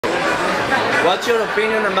What's your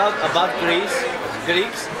opinion about Greeks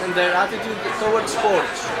and their attitude towards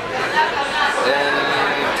sports?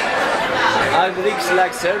 Are Greeks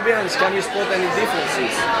like Serbians? Can you spot any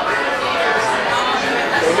differences?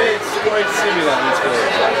 For me, it's quite similar in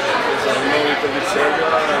sports. Because I know a little bit Sérvia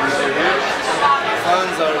and here.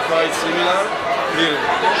 Fans are quite similar. Here,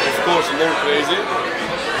 of course, more crazy.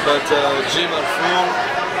 But gym are full,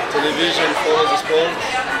 television follows the sport,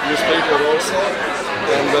 newspaper also.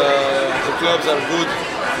 And the clubs are good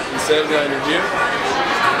in Serbia and here.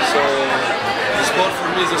 So the sport for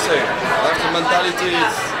me is the same. After mentality,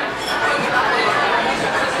 it's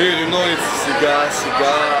here, you know, it's Siga,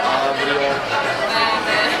 Avrio.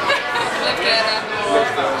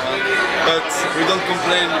 But we don't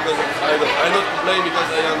complain because I don't complain because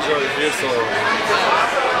I enjoy it here. So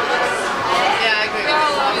yeah, I agree. We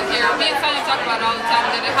all love it here. Me and Sanja talk about it all the time.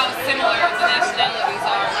 That how similar the nationalities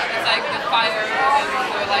are. It's like the fire and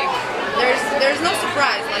they're like. There's no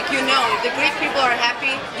surprise. Like, you know, if the Greek people are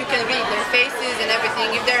happy, you can read their faces and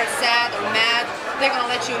everything. If they're sad or mad, they're gonna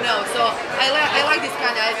let you know. So I like this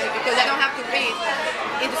kind of attitude because I don't have to read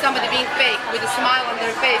into somebody being fake with a smile on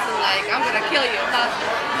their face and like, I'm gonna kill you.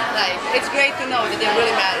 Like, it's great to know that they're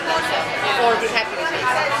really mad at us or happy with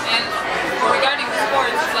us. And regarding the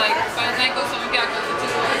sports, it's like Panαθηναϊκού,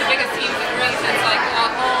 the biggest teams in Greece. It's like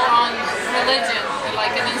all on religion,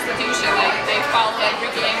 like an institution. Like they follow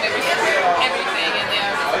every game, everything, and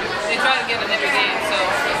they try to get in every game. So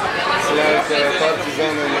it's like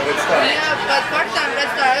Partizan and Red Star. Yeah, but Partizan and Red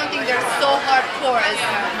Star, I don't think they're so hardcore as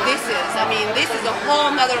this is. I mean, this is a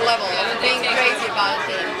whole nother level of being crazy about a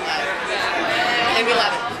team. And we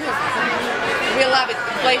love it. We love it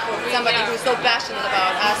to play for somebody who's so passionate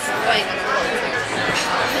about us playing on the court.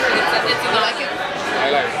 You like it? I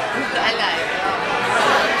like it. I like it.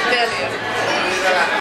 Tell you.